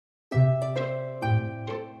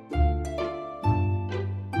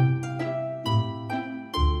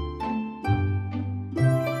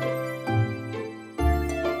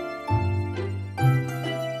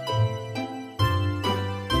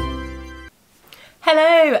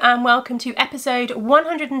Hello and welcome to episode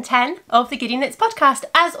 110 of the Giddy Knits podcast.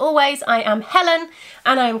 As always, I am Helen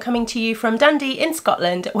and I am coming to you from Dundee in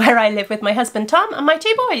Scotland, where I live with my husband Tom and my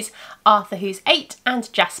two boys, Arthur who's 8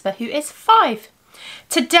 and Jasper who is 5.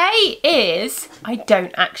 Today is, I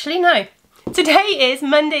don't actually know, today is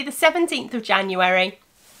Monday the 17th of January.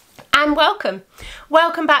 And welcome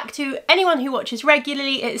back to anyone who watches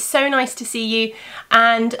regularly. It's so nice to see you,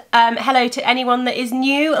 and hello to anyone that is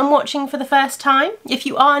new and watching for the first time. If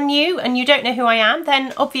you are new and you don't know who I am,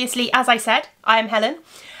 then obviously, as I said, I am Helen,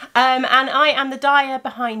 and I am the dyer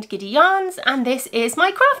behind Giddy Yarns, and this is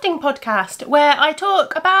my crafting podcast where I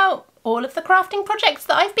talk about all of the crafting projects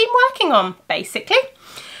that I've been working on, basically.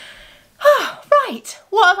 Right,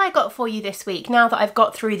 what have I got for you this week now that I've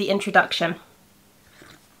got through the introduction?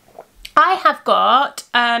 I have got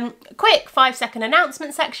a quick 5-second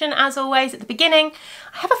announcement section, as always, at the beginning.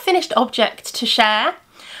 I have a finished object to share.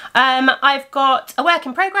 I've got a work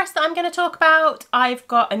in progress that I'm going to talk about. I've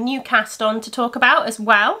got a new cast on to talk about as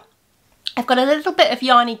well. I've got a little bit of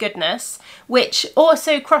Yarny Goodness, which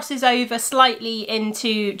also crosses over slightly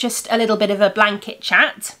into just a little bit of a blanket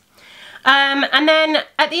chat. And then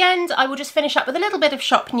at the end, I will just finish up with a little bit of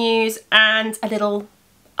shop news and a little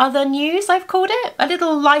other news, I've called it. A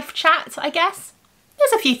little life chat, I guess.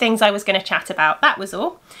 There's a few things I was going to chat about, that was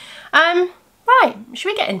all. Right, should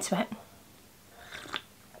we get into it?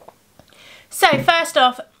 So first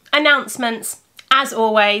off, announcements, as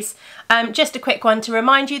always. Just a quick one to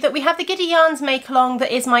remind you that we have the Giddy Yarns make-along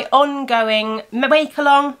that is my ongoing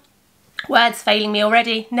make-along. Words failing me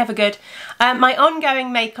already, never good. My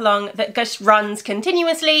ongoing make-along that just runs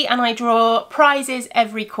continuously, and I draw prizes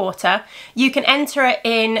every quarter. You can enter it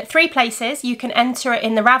in 3 places. You can enter it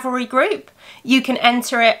in the Ravelry group, you can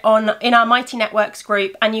enter it in our Mighty Networks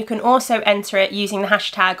group, and you can also enter it using the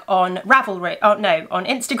hashtag on Ravelry, on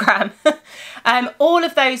Instagram. All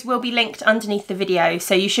of those will be linked underneath the video,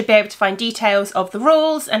 so you should be able to find details of the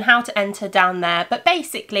rules and how to enter down there. But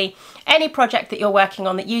basically, any project that you're working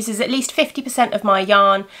on that uses at least 50% of my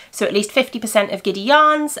yarn, so at least 50% of Giddy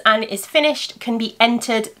Yarns, and is finished, can be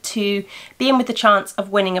entered to be in with the chance of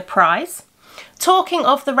winning a prize. Talking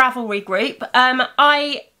of the Ravelry group,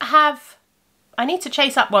 I need to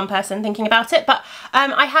chase up one person thinking about it, but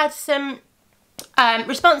I had some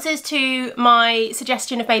responses to my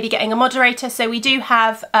suggestion of maybe getting a moderator. So we do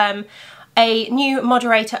have a new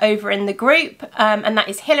moderator over in the group, and that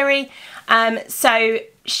is Hilary. So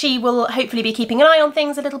she will hopefully be keeping an eye on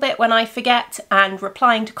things a little bit when I forget and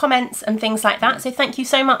replying to comments and things like that. So thank you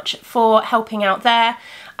so much for helping out there.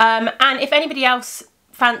 And if anybody else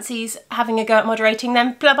fancies having a go at moderating,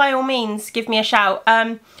 then by all means give me a shout.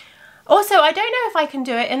 Also, I don't know if I can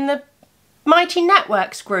do it in the Mighty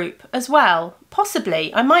Networks group as well.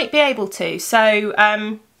 Possibly, I might be able to. So,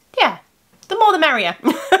 yeah, the more the merrier.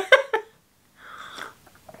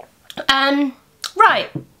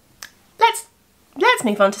 Right, let's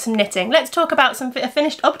move on to some knitting. Let's talk about a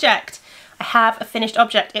finished object. I have a finished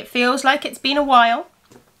object. It feels like it's been a while,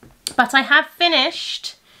 but I have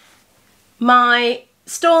finished my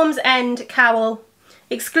Storm's End cowl.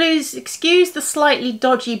 Excuse the slightly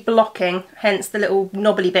dodgy blocking, hence the little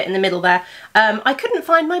knobbly bit in the middle there. I couldn't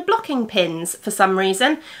find my blocking pins for some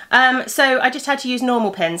reason, so I just had to use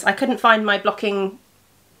normal pins. I couldn't find my blocking,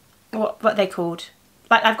 what are they called?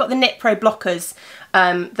 Like, I've got the Knit Pro blockers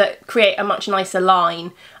that create a much nicer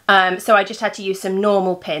line, so I just had to use some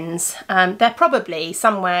normal pins. They're probably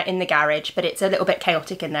somewhere in the garage, but it's a little bit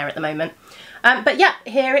chaotic in there at the moment. But yeah,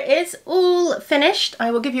 here it is, all finished.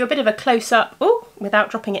 I will give you a bit of a close-up,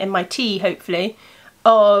 without dropping it in my tea, hopefully,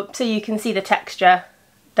 so you can see the texture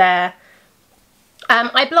there.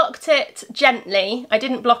 I blocked it gently. I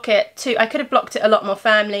didn't block it I could have blocked it a lot more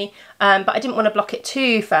firmly, but I didn't want to block it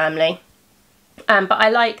too firmly. But I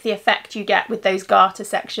like the effect you get with those garter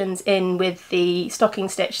sections in with the stocking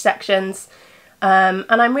stitch sections. And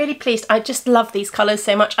I'm really pleased. I just love these colours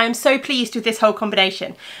so much. I'm so pleased with this whole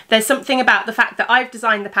combination. There's something about the fact that I've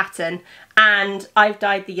designed the pattern and I've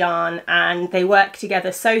dyed the yarn, and they work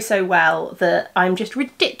together so well that I'm just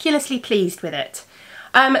ridiculously pleased with it.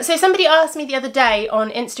 So somebody asked me the other day on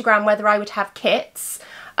Instagram whether I would have kits.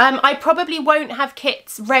 I probably won't have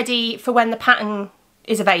kits ready for when the pattern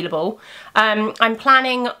is available. I'm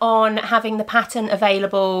planning on having the pattern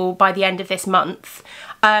available by the end of this month.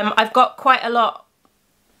 I've got quite a lot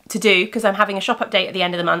to do because I'm having a shop update at the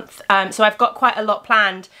end of the month, so I've got quite a lot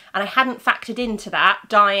planned, and I hadn't factored into that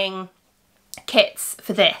dyeing kits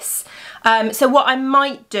for this. So what I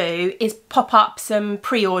might do is pop up some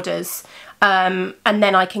pre-orders, and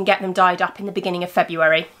then I can get them dyed up in the beginning of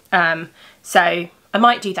February. So I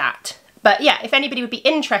might do that. But yeah, if anybody would be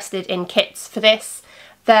interested in kits for this,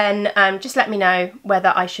 then just let me know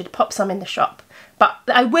whether I should pop some in the shop. But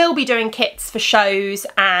I will be doing kits for shows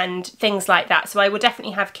and things like that. So I will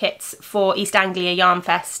definitely have kits for East Anglia Yarn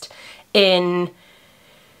Fest in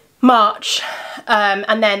March,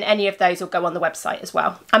 and then any of those will go on the website as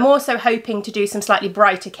well. I'm also hoping to do some slightly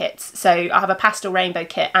brighter kits. So I have a pastel rainbow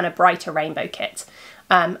kit and a brighter rainbow kit,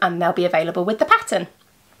 and they'll be available with the pattern.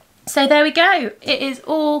 So there we go. It is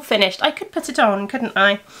all finished. I could put it on, couldn't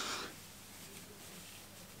I?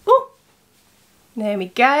 Ooh, there we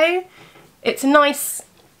go. It's a nice,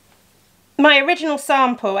 my original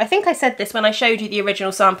sample, I think I said this when I showed you the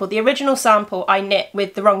original sample. The original sample I knit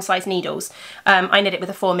with the wrong size needles. I knit it with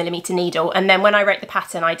a 4mm needle, and then when I wrote the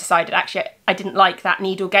pattern I decided actually I didn't like that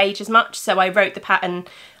needle gauge as much, so I wrote the pattern,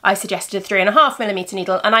 I suggested a 3.5mm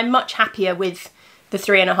needle, and I'm much happier with the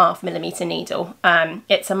 3.5mm needle.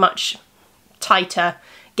 It's a much tighter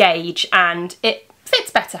gauge and it fits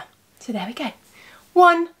better. So there we go.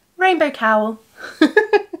 One rainbow cowl.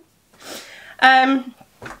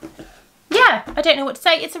 Yeah, I don't know what to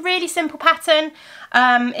say. It's a really simple pattern.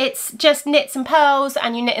 It's just knits and purls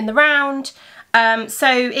and you knit in the round. So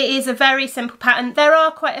it is a very simple pattern. There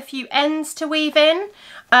are quite a few ends to weave in,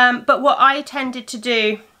 but what I tended to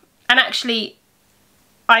do, and actually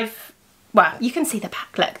well, you can see the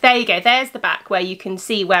back, look, there you go, there's the back where you can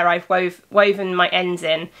see where I've woven my ends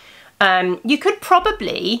in. You could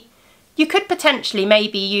potentially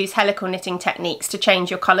maybe use helical knitting techniques to change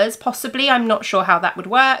your colours, possibly. I'm not sure how that would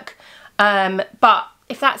work, but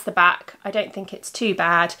if that's the back, I don't think it's too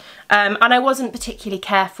bad. And I wasn't particularly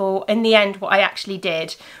careful. In the end, what I actually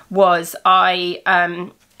did was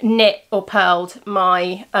I knit or purled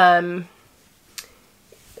my,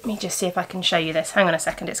 let me just see if I can show you this. Hang on a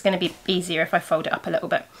second, it's going to be easier if I fold it up a little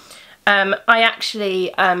bit. I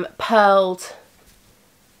actually purled,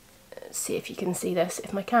 let's see if you can see this,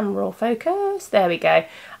 if my camera will focus, there we go.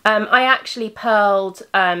 I actually purled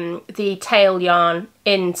the tail yarn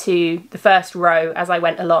into the first row as I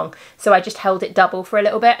went along, so I just held it double for a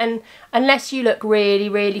little bit, and unless you look really,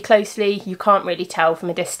 really closely, you can't really tell from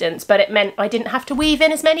a distance, but it meant I didn't have to weave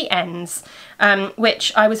in as many ends,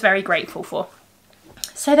 which I was very grateful for.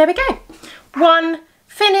 So there we go, one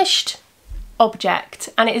finished object,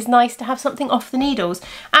 and it is nice to have something off the needles,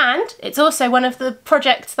 and it's also one of the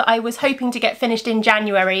projects that I was hoping to get finished in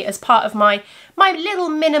January as part of my little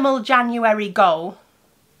minimal January goal.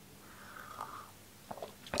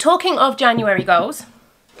 Talking of January goals,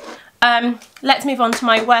 let's move on to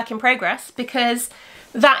my work in progress, because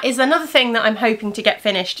that is another thing that I'm hoping to get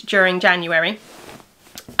finished during January.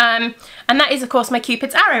 And that is of course my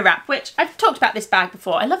Cupid's Arrow wrap, which I've talked about this bag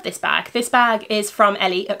before. I love this bag. This bag is from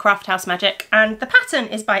Ellie at Craft House Magic, and the pattern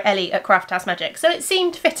is by Ellie at Craft House Magic, so it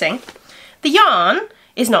seemed fitting. The yarn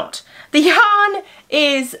is not. The yarn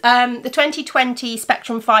is the 2020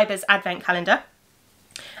 Spectrum Fibres Advent Calendar,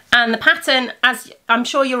 and the pattern, as I'm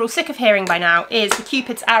sure you're all sick of hearing by now, is the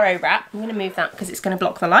Cupid's Arrow wrap. I'm going to move that because it's going to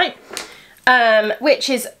block the light. Which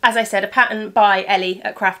is, as I said, a pattern by Ellie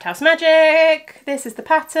at Craft House Magic. This is the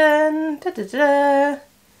pattern. Da, da, da.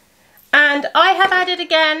 And I have added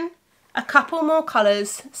again a couple more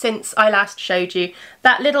colours since I last showed you.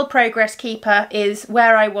 That little progress keeper is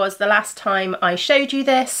where I was the last time I showed you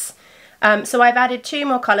this. So I've added 2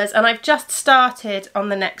 more colours, and I've just started on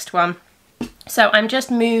the next one. So I'm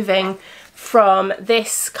just moving from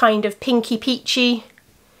this kind of pinky peachy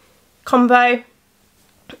combo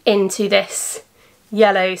into this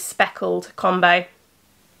yellow speckled combo.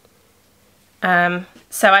 So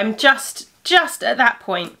I'm just at that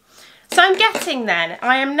point. So I'm getting then.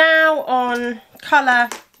 I am now on colour,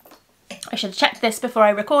 I should have checked this before I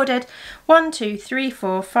recorded, 1, 2, 3,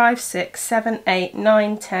 4, 5, 6, 7, 8,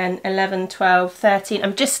 9, 10, 11, 12, 13.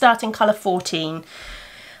 I'm just starting colour 14.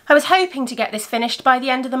 I was hoping to get this finished by the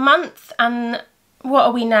end of the month, and what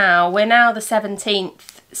are we now? We're now the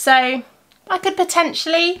 17th. So I could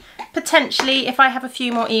potentially, if I have a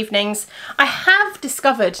few more evenings. I have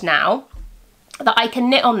discovered now that I can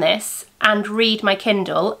knit on this and read my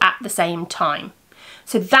Kindle at the same time.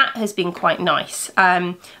 So that has been quite nice.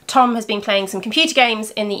 Tom has been playing some computer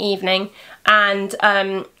games in the evening, and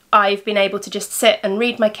I've been able to just sit and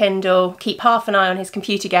read my Kindle, keep half an eye on his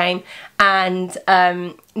computer game, and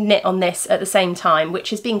knit on this at the same time, which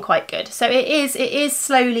has been quite good. So it is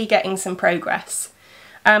slowly getting some progress.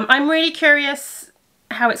 I'm really curious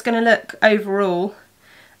how it's going to look overall,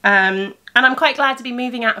 and I'm quite glad to be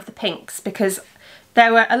moving out of the pinks, because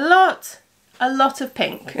there were a lot of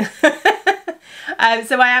pink.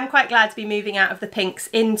 So I am quite glad to be moving out of the pinks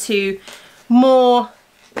into more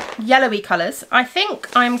yellowy colours. I think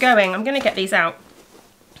I'm going to get these out.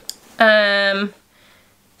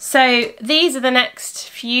 So these are the next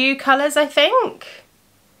few colours, I think.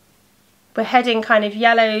 We're heading kind of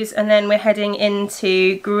yellows, and then we're heading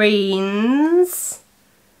into greens,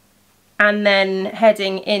 and then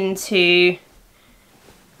heading into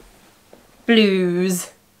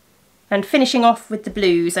blues, and finishing off with the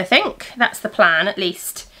blues, I think. That's the plan, at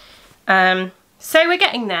least. So we're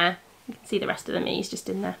getting there. You can see the rest of the me's just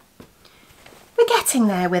in there. We're getting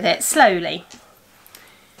there with it, slowly.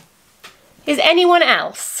 Is anyone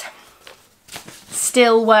else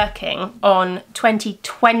still working on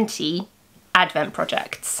 2020 Advent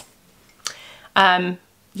projects?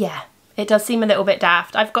 Yeah, it does seem a little bit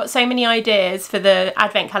daft. I've got so many ideas for the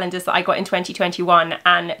Advent calendars that I got in 2021,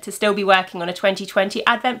 and to still be working on a 2020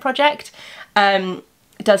 Advent project it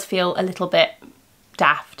does feel a little bit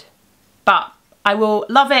daft. But I will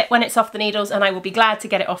love it when it's off the needles, and I will be glad to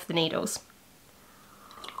get it off the needles.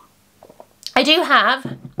 I do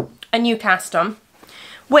have a new cast on,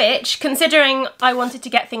 which, considering I wanted to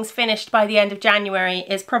get things finished by the end of January,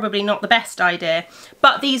 is probably not the best idea.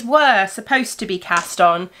 But these were supposed to be cast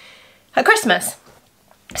on at Christmas.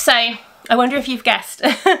 So I wonder if you've guessed.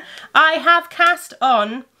 I have cast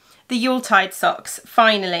on the Yuletide socks,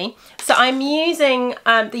 finally. So I'm using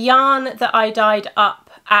the yarn that I dyed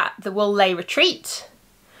up at the Wool Lay Retreat.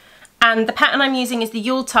 And the pattern I'm using is the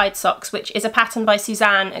Yuletide socks, which is a pattern by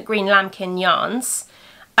Suzanne at Green Lambkin Yarns.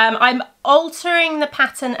 I'm altering the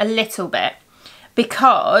pattern a little bit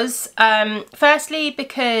because, firstly,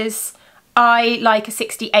 because I like a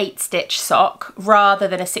 68 stitch sock rather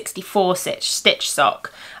than a 64 stitch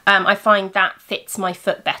sock. I find that fits my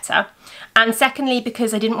foot better. And secondly,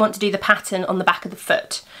 because I didn't want to do the pattern on the back of the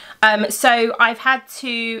foot. So I've had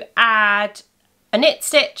to add a knit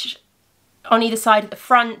stitch on either side of the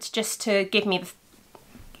front, just to give me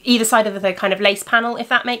either side of the kind of lace panel, if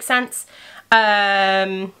that makes sense.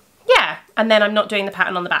 Yeah, and then I'm not doing the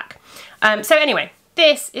pattern on the back. So anyway,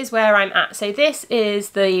 this is where I'm at. So this is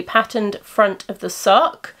the patterned front of the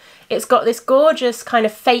sock. It's got this gorgeous kind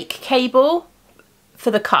of fake cable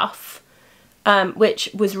for the cuff, which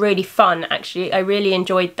was really fun, actually. I really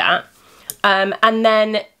enjoyed that. And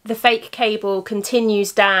then the fake cable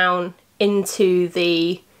continues down into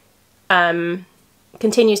the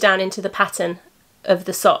pattern of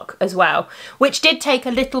the sock as well, which did take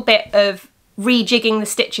a little bit of rejigging the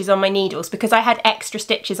stitches on my needles, because I had extra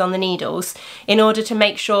stitches on the needles. In order to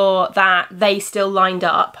make sure that they still lined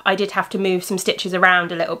up, I did have to move some stitches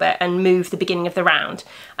around a little bit and move the beginning of the round.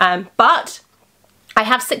 But I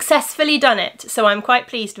have successfully done it, so I'm quite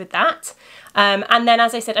pleased with that. And then,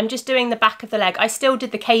 as I said, I'm just doing the back of the leg. I still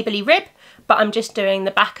did the cabley rib, but I'm just doing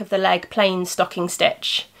the back of the leg plain stocking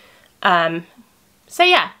stitch. So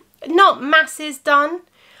yeah, not masses done.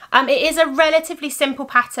 It is a relatively simple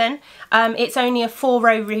pattern. It's only a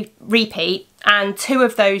 4-row repeat, and 2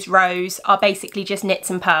 of those rows are basically just knits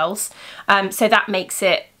and purls. So that makes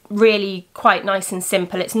it really quite nice and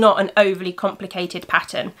simple. It's not an overly complicated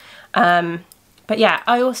pattern. But yeah,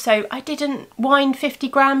 I didn't wind 50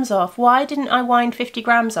 grams off. Why didn't I wind 50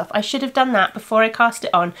 grams off? I should have done that before I cast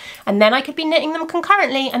it on, and then I could be knitting them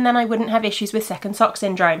concurrently, and then I wouldn't have issues with second sock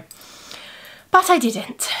syndrome. But I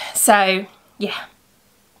didn't. So yeah,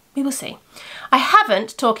 we will see. I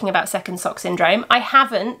haven't, talking about second sock syndrome, I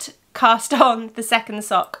haven't cast on the second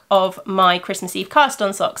sock of my Christmas Eve cast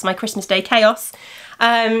on socks, my Christmas Day Chaos.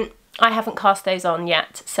 I haven't cast those on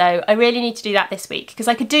yet, so I really need to do that this week, because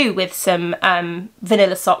I could do with some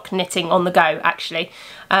vanilla sock knitting on the go, actually.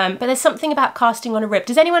 But there's something about casting on a rib.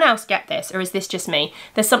 Does anyone else get this, or is this just me?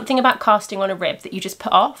 There's something about casting on a rib that you just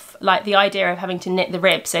put off, like the idea of having to knit the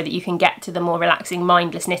rib so that you can get to the more relaxing,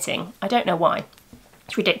 mindless knitting. I don't know why.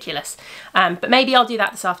 It's ridiculous. But maybe I'll do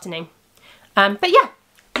that this afternoon. But yeah.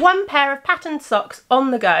 1 pair of patterned socks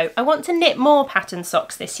on the go. I want to knit more patterned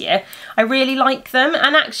socks this year. I really like them,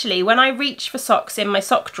 and actually when I reach for socks in my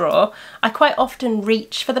sock drawer, I quite often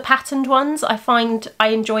reach for the patterned ones. I find I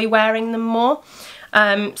enjoy wearing them more.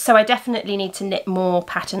 So I definitely need to knit more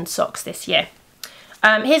patterned socks this year.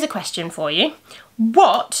 Here's a question for you.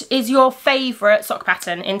 What is your favourite sock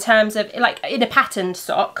pattern in terms of, like, in a patterned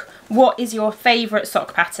sock? What is your favourite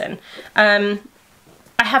sock pattern?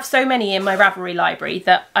 I have so many in my Ravelry library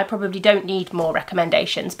that I probably don't need more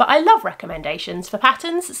recommendations, but I love recommendations for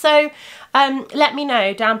patterns. So let me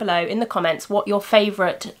know down below in the comments what your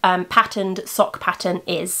favourite patterned sock pattern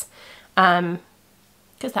is, because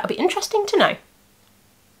that'll be interesting to know.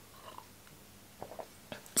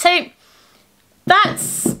 So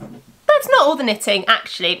that's not all the knitting,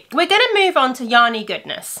 actually. We're going to move on to Yarny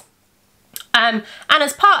Goodness. And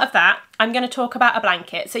as part of that, I'm going to talk about a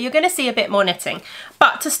blanket. So you're going to see a bit more knitting.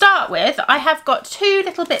 But to start with, I have got 2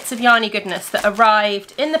 little bits of Yarny Goodness that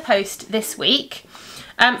arrived in the post this week.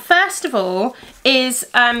 First of all is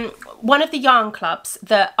one of the yarn clubs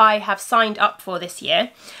that I have signed up for this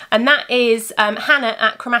year, and that is Hannah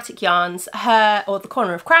at Chromatic Yarns, or the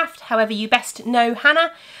Corner of Craft, however you best know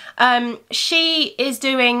Hannah. She is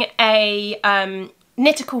doing a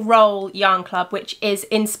Knitical Roll yarn club, which is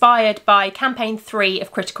inspired by campaign 3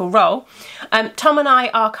 of Critical Role. Tom and I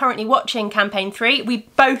are currently watching campaign 3. We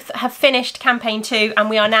both have finished campaign 2 and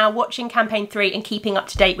we are now watching campaign 3 and keeping up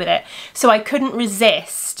to date with it. So I couldn't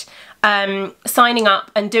resist signing up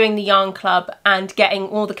and doing the yarn club and getting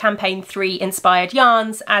all the campaign 3 inspired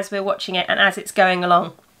yarns as we're watching it and as it's going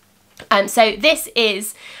along. So this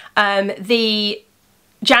is the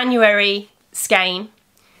January skein.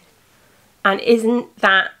 And isn't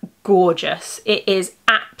that gorgeous? It is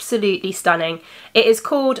absolutely stunning. It is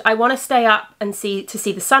called I Want to Stay Up and See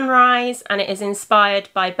the Sunrise, and it is inspired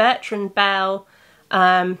by Bertrand Bell.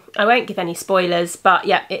 I won't give any spoilers, but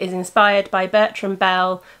yeah, it is inspired by Bertrand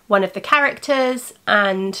Bell, one of the characters,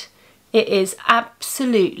 and it is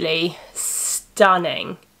absolutely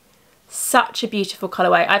stunning. Such a beautiful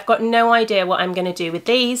colourway. I've got no idea what I'm going to do with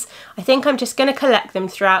these. I think I'm just going to collect them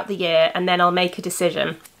throughout the year and then I'll make a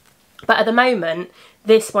decision. But at the moment,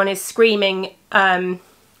 this one is screaming, hello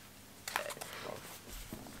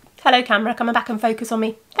camera, come back and focus on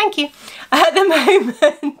me. Thank you. At the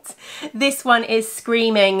moment, this one is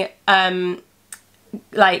screaming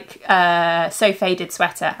like So Faded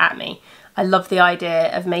Sweater at me. I love the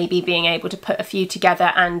idea of maybe being able to put a few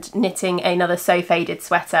together and knitting another So Faded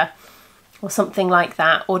Sweater or something like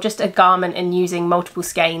that, or just a garment and using multiple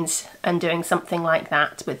skeins and doing something like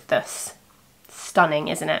that with this. Stunning,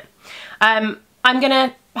 isn't it? I'm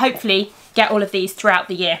gonna hopefully get all of these throughout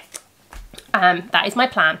the year. That is my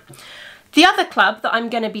plan. The other club that I'm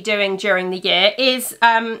going to be doing during the year is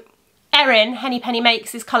Erin, Henny Penny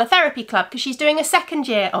Makes' Colour Therapy Club, because she's doing a 2nd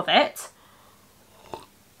year of it.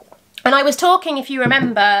 And I was talking, if you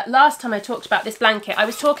remember, last time I talked about this blanket, I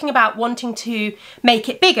was talking about wanting to make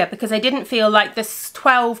it bigger because I didn't feel like the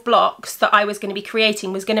 12 blocks that I was going to be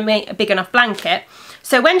creating was going to make a big enough blanket.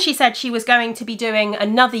 So when she said she was going to be doing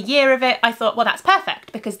another year of it, I thought, well, that's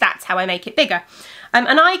perfect because that's how I make it bigger.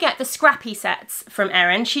 And I get the scrappy sets from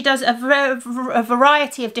Erin. She does a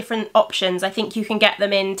variety of different options. I think you can get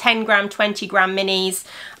them in 10 gram, 20 gram minis.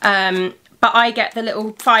 But I get the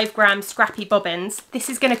little 5 gram scrappy bobbins. This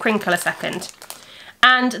is going to crinkle a second.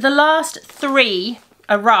 And the last 3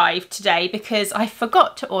 arrived today because I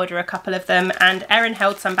forgot to order a couple of them and Erin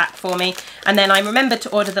held some back for me. And then I remembered to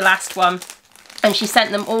order the last one and she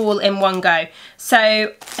sent them all in one go. So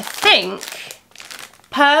I think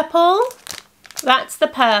purple, that's the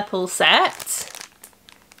purple set.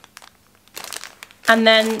 And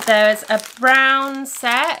then there's a brown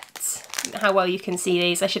set. How well you can see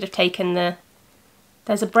these. I should have taken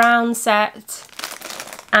there's a brown set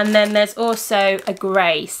and then there's also a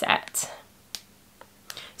grey set.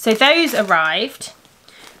 So those arrived,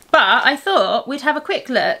 but I thought we'd have a quick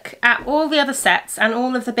look at all the other sets and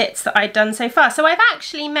all of the bits that I'd done so far. So I've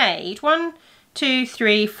actually made 1, 2,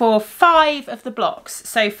 3, 4, 5 of the blocks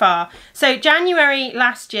so far. So January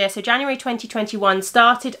last year, so January 2021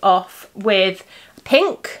 started off with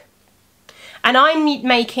pink. And I'm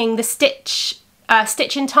making the Stitch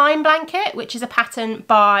in Time blanket, which is a pattern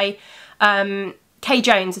by Kay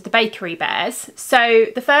Jones of the Bakery Bears. So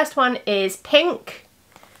the first one is pink.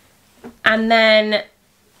 And then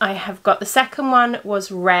I have got the second one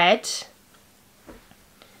was red.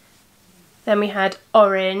 Then we had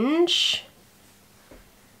orange.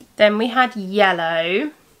 Then we had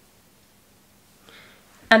yellow.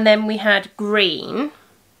 And then we had green.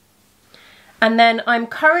 And then I'm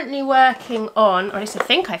currently working on, or at least I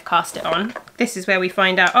think I've cast it on. This is where we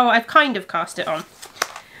find out. Oh, I've kind of cast it on.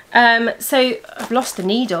 So I've lost the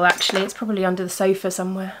needle actually. It's probably under the sofa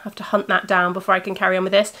somewhere. I have to hunt that down before I can carry on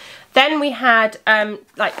with this. Then we had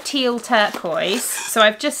like teal turquoise. So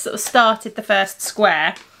I've just sort of started the first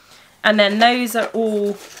square. And then those are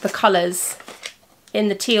all the colours in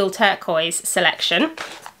the teal turquoise selection.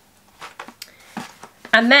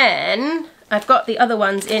 And then I've got the other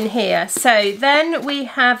ones in here. So then we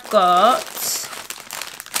have got,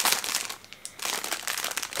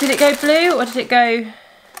 did it go blue or did it go,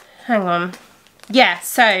 hang on. Yeah,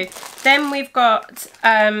 so then we've got,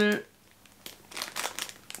 how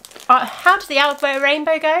does the Alpha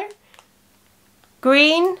Rainbow go?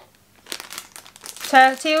 Green,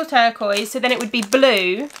 teal turquoise, so then it would be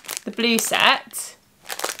blue, the blue set.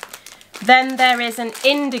 Then there is an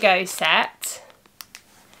indigo set.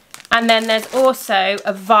 And then there's also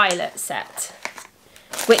a violet set,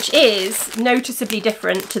 which is noticeably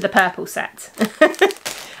different to the purple set.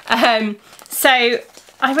 So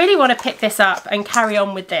I really want to pick this up and carry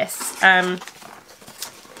on with this.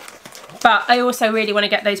 But I also really want to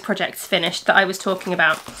get those projects finished that I was talking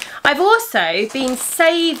about. I've also been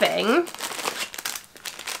saving,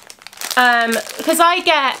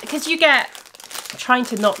 because you get, trying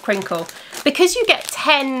to not crinkle, because you get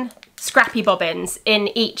 10 scrappy bobbins in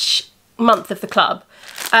each month of the club.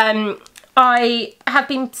 I have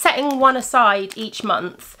been setting one aside each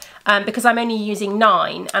month because I'm only using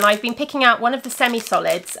 9, and I've been picking out one of the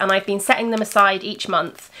semi-solids and I've been setting them aside each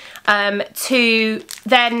month to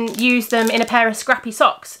then use them in a pair of scrappy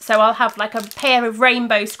socks. So I'll have like a pair of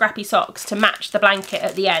rainbow scrappy socks to match the blanket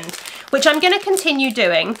at the end, which I'm going to continue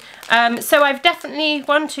doing. So I've definitely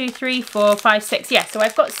 1, 2, 3, 4, 5, 6. Yeah, so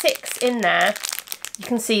I've got 6 in there. You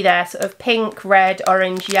can see there sort of pink, red,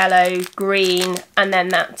 orange, yellow, green, and then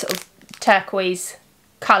that sort of turquoise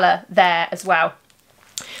colour there as well.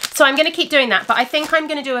 So I'm going to keep doing that, but I think I'm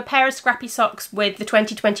going to do a pair of scrappy socks with the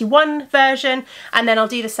 2021 version, and then I'll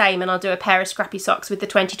do the same and I'll do a pair of scrappy socks with the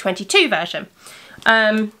 2022 version.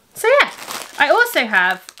 So yeah, I also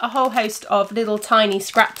have a whole host of little tiny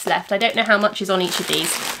scraps left. I don't know how much is on each of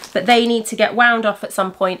these, but they need to get wound off at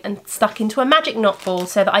some point and stuck into a magic knot ball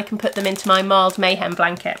so that I can put them into my Mild Mayhem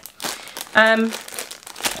blanket.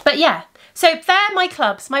 But yeah, so they're my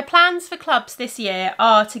clubs. My plans for clubs this year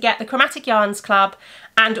are to get the Chromatic Yarns Club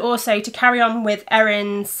and also to carry on with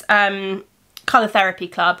Erin's Colour Therapy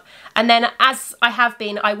Club. And then, as I have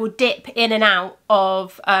been, I will dip in and out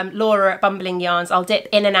of Laura at Bumbling Yarns. I'll dip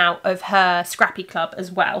in and out of her Scrappy Club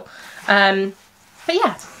as well. But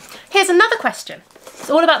yeah, here's another question. It's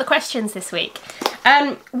all about the questions this week.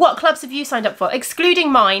 What clubs have you signed up for?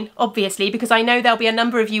 Excluding mine, obviously, because I know there'll be a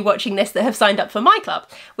number of you watching this that have signed up for my club,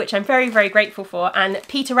 which I'm very, very grateful for. And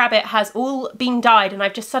Peter Rabbit has all been dyed, and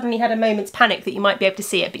I've just suddenly had a moment's panic that you might be able to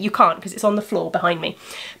see it, but you can't because it's on the floor behind me.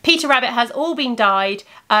 Peter Rabbit has all been dyed.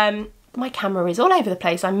 My camera is all over the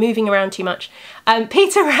place. I'm moving around too much.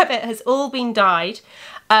 Peter Rabbit has all been dyed.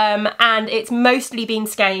 And it's mostly been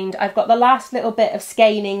skeined. I've got the last little bit of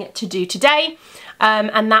skeining to do today.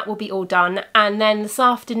 And that will be all done. And then this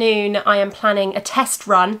afternoon I am planning a test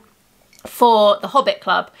run for the Hobbit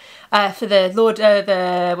Club, for the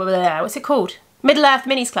what's it called? Middle-earth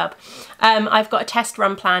Minis Club. I've got a test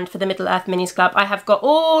run planned for the Middle-earth Minis Club. I have got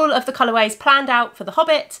all of the colourways planned out for the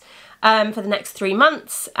Hobbit for the next 3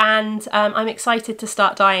 months, and I'm excited to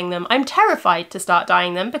start dyeing them. I'm terrified to start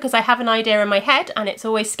dyeing them because I have an idea in my head and it's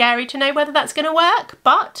always scary to know whether that's going to work,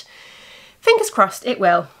 but fingers crossed it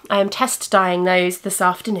will. I am test dyeing those this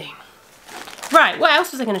afternoon. Right, what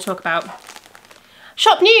else was I going to talk about?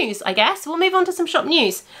 Shop news, I guess. We'll move on to some shop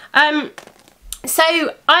news. So,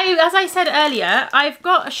 as I said earlier, I've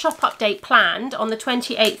got a shop update planned on the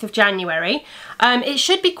 28th of January. It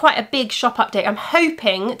should be quite a big shop update. I'm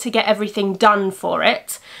hoping to get everything done for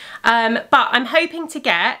it. But I'm hoping to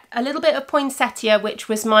get a little bit of poinsettia, which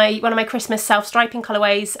was one of my Christmas self-striping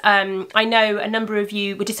colourways. I know a number of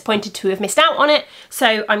you were disappointed to have missed out on it,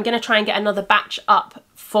 so I'm going to try and get another batch up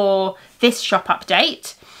for this shop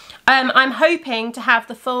update. I'm hoping to have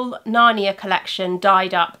the full Narnia collection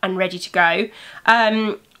dyed up and ready to go.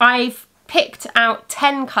 I've picked out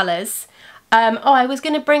 10 colours. I was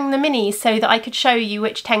going to bring the minis so that I could show you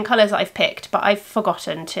which 10 colours I've picked, but I've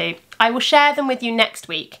forgotten to. I will share them with you next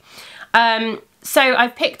week. So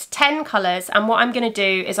I've picked 10 colours, and what I'm going to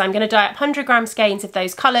do is I'm going to dye up 100 gram skeins of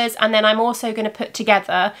those colours, and then I'm also going to put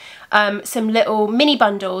together some little mini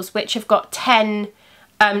bundles which have got 10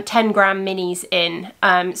 gram minis in.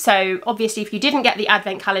 So obviously if you didn't get the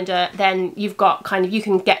advent calendar, then you've got you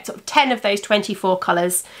can get sort of 10 of those 24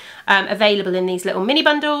 colours available in these little mini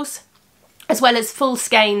bundles, as well as full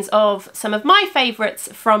skeins of some of my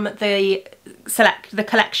favourites from the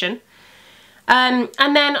collection. And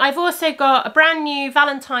then I've also got a brand new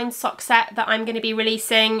Valentine's sock set that I'm going to be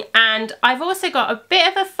releasing, and I've also got a bit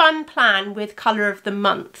of a fun plan with colour of the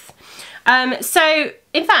month. So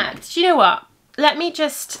in fact, do you know what? Let me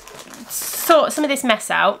just sort some of this mess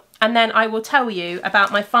out, and then I will tell you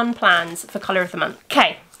about my fun plans for colour of the month.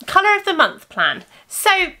 Okay, colour of the month plan. So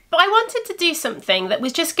I wanted to do something that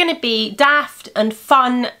was just going to be daft and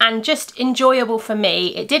fun and just enjoyable for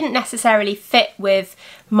me. It didn't necessarily fit with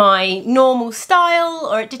my normal style,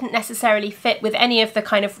 or it didn't necessarily fit with any of the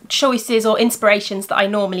kind of choices or inspirations that I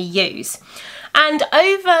normally use. And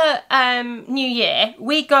over New Year,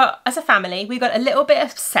 we got, as a family, we got a little bit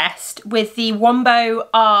obsessed with the Wombo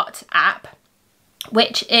Art app,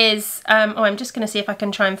 which is, oh, I'm just going to see if I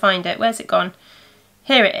can try and find it. Where's it gone?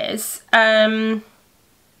 Here it is.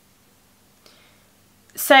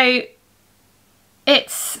 So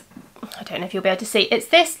it's, I don't know if you'll be able to see, it's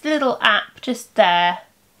this little app just there.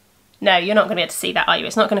 No, you're not going to be able to see that, are you?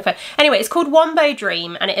 It's not going to... Anyway, it's called Wombo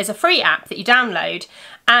Dream, and it is a free app that you download,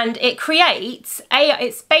 and it creates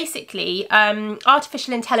it's basically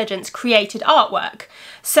artificial intelligence created artwork.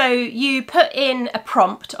 So you put in a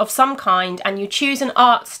prompt of some kind and you choose an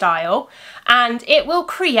art style, and it will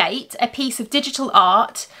create a piece of digital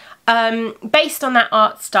art based on that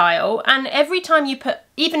art style, and every time you put,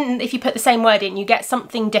 even if you put the same word in, you get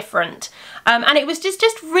something different. And it was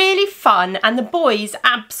just really fun, and the boys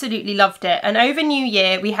absolutely loved it. And over New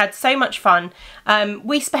Year we had so much fun.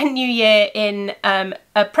 We spent New Year in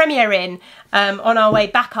a Premier Inn on our way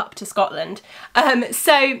back up to Scotland.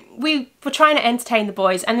 So we were trying to entertain the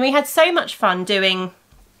boys, and we had so much fun doing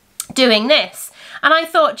this. And I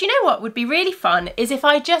thought, do you know what would be really fun is if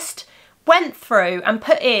I just went through and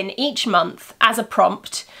put in each month as a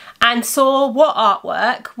prompt and saw what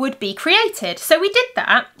artwork would be created. So we did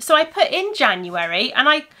that. So I put in January, and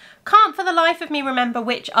I can't for the life of me remember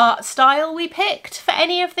which art style we picked for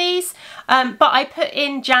any of these, but I put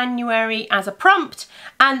in January as a prompt,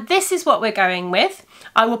 and this is what we're going with.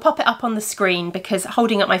 I will pop it up on the screen because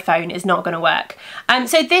holding up my phone is not going to work.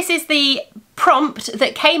 So this is the prompt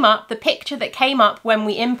that came up, the picture that came up when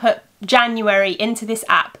we input January into this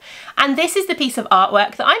app, and this is the piece of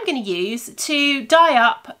artwork that I'm going to use to dye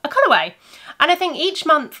up a colourway. And I think each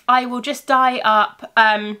month I will just dye up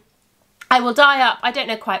I don't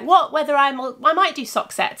know quite what, whether I might do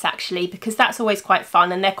sock sets actually, because that's always quite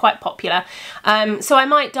fun and they're quite popular. So I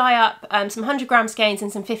might dye up some 100-gram skeins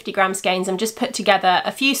and some 50-gram skeins and just put together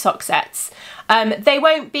a few sock sets. They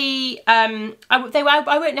won't be, I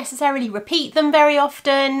won't necessarily repeat them very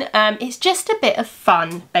often. It's just a bit of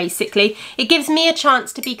fun, basically. It gives me a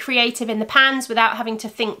chance to be creative in the pans without having to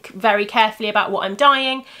think very carefully about what I'm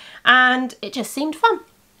dyeing, and it just seemed fun.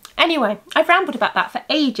 Anyway, I've rambled about that for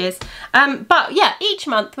ages, but yeah, each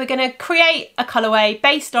month we're going to create a colourway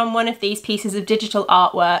based on one of these pieces of digital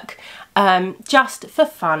artwork, just for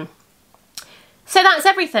fun. So that's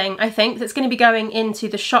everything, I think, that's going to be going into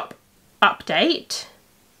the shop update.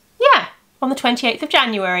 Yeah, on the 28th of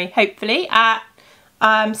January, hopefully, at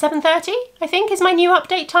 7:30, I think, is my new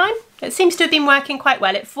update time. It seems to have been working quite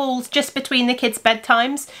well. It falls just between the kids'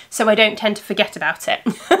 bedtimes, so I don't tend to forget about it.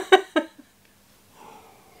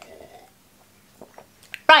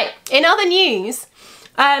 Right, in other news,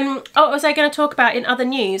 what was I going to talk about in other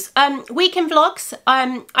news? Week in vlogs.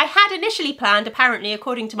 I had initially planned, apparently,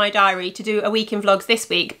 according to my diary, to do a week in vlogs this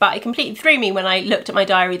week, but it completely threw me when I looked at my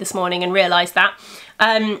diary this morning and realised that.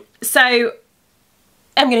 So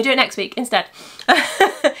I'm going to do it next week instead.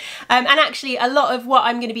 And actually, a lot of what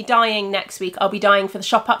I'm going to be dyeing next week, I'll be dyeing for the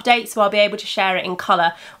shop update, so I'll be able to share it in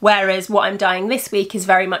colour, whereas what I'm dyeing this week is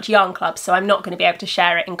very much Yarn Club, so I'm not going to be able to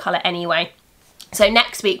share it in colour anyway. So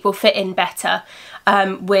next week will fit in better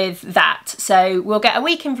with that. So we'll get a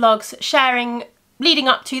week in vlogs sharing leading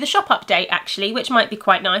up to the shop update actually, which might be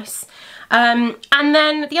quite nice. And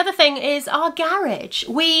then the other thing is our garage.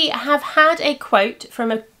 We have had a quote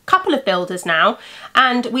from a couple of builders now,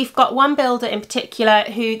 and we've got one builder in particular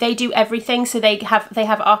who they do everything. So they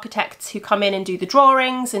have architects who come in and do the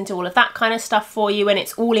drawings and do all of that kind of stuff for you, and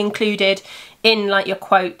it's all included in like your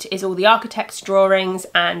quote is all the architect's drawings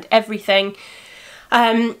and everything.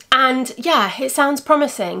 And yeah, it sounds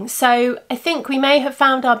promising. So I think we may have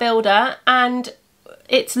found our builder, and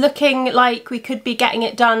it's looking like we could be getting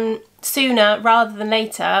it done sooner rather than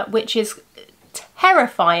later, which is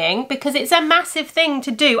terrifying because it's a massive thing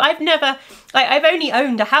to do. I've only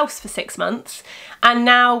owned a house for 6 months, and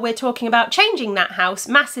now we're talking about changing that house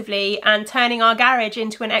massively and turning our garage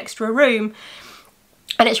into an extra room.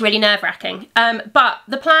 And it's really nerve-wracking. But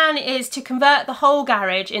the plan is to convert the whole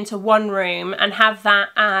garage into one room and have that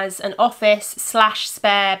as an office slash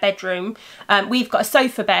spare bedroom. We've got a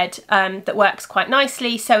sofa bed that works quite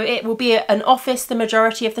nicely, so it will be an office the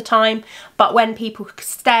majority of the time. But when people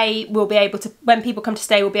stay, when people come to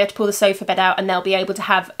stay, we'll be able to pull the sofa bed out and they'll be able to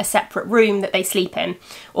have a separate room that they sleep in,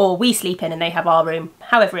 or we sleep in and they have our room,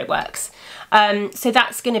 however it works. So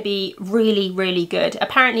that's going to be really, really good.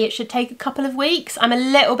 Apparently it should take a couple of weeks. I'm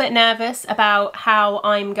a little bit nervous about how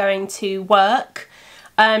I'm going to work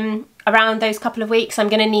around those couple of weeks. I'm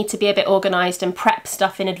going to need to be a bit organised and prep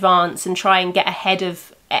stuff in advance and try and get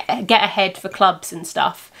ahead for clubs and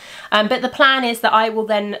stuff. But the plan is that I will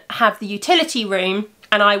then have the utility room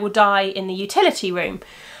and I will dye in the utility room.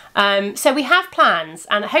 So we have plans,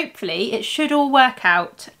 and hopefully it should all work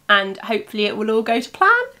out, and hopefully it will all go to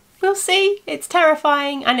plan. We'll see. It's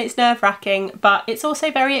terrifying and it's nerve-wracking, but it's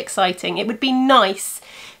also very exciting. It would be nice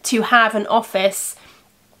to have an office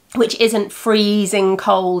which isn't freezing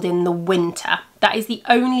cold in the winter. That is the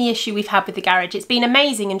only issue we've had with the garage. It's been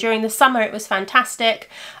amazing, and during the summer it was fantastic,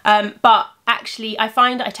 but actually I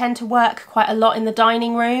find I tend to work quite a lot in the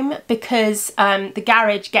dining room because the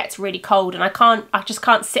garage gets really cold, and I just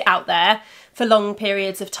can't sit out there for long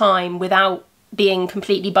periods of time without being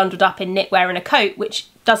completely bundled up in knitwear and a coat, which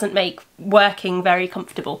doesn't make working very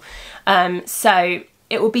comfortable. So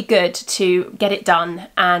it will be good to get it done,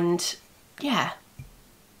 and yeah,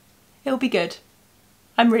 it'll be good.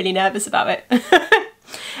 I'm really nervous about it.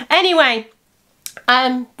 Anyway,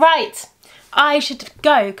 right, I should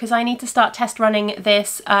go because I need to start test running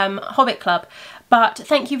this Hobbit Club. But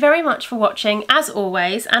thank you very much for watching, as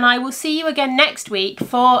always, and I will see you again next week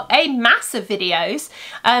for a mass of videos,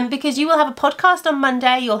 because you will have a podcast on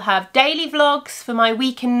Monday, you'll have daily vlogs for my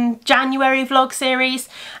week in January vlog series,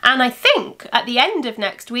 and I think at the end of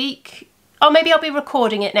next week, or maybe I'll be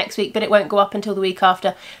recording it next week, but it won't go up until the week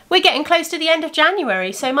after. We're getting close to the end of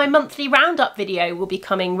January, so my monthly roundup video will be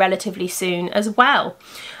coming relatively soon as well.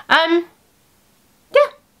 Yeah,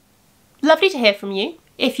 lovely to hear from you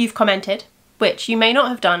if you've commented, which you may not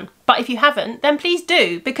have done, but if you haven't, then please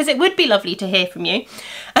do, because it would be lovely to hear from you.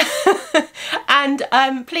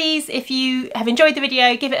 And please, if you have enjoyed the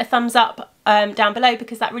video, give it a thumbs up down below,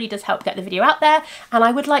 because that really does help get the video out there, and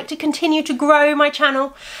I would like to continue to grow my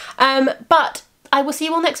channel. But I will see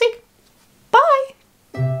you all next week. Bye!